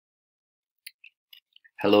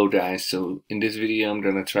Hello guys, so in this video I'm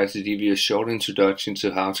gonna try to give you a short introduction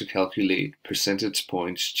to how to calculate percentage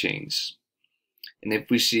points change. And if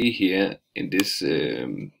we see here in this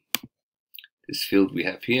field we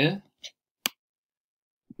have here,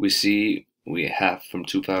 we see we have from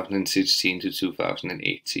 2016 to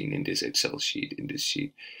 2018 in this Excel sheet,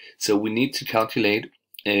 So we need to calculate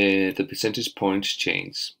the percentage points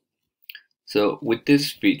change. So with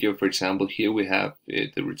this video, for example, here we have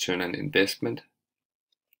the return on investment,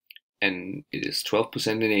 and it is 12%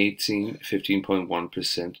 in 18,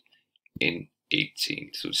 15.1% in 18,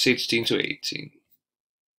 so 16 to 18.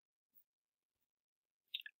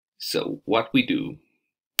 So what we do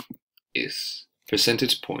is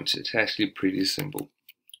percentage points. It's actually pretty simple.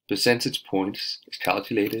 Percentage points is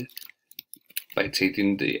calculated by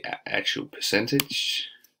taking the actual percentage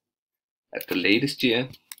at the latest year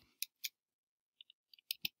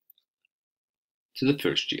to the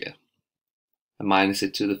first year and minus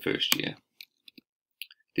it to the first year.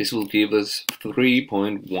 This will give us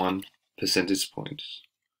 3.1 percentage points,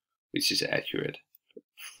 which is accurate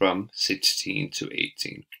from 16 to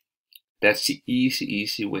 18. That's the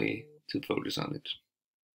easy way to focus on it.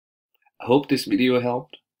 I hope this video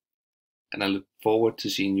helped, and I look forward to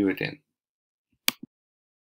seeing you again.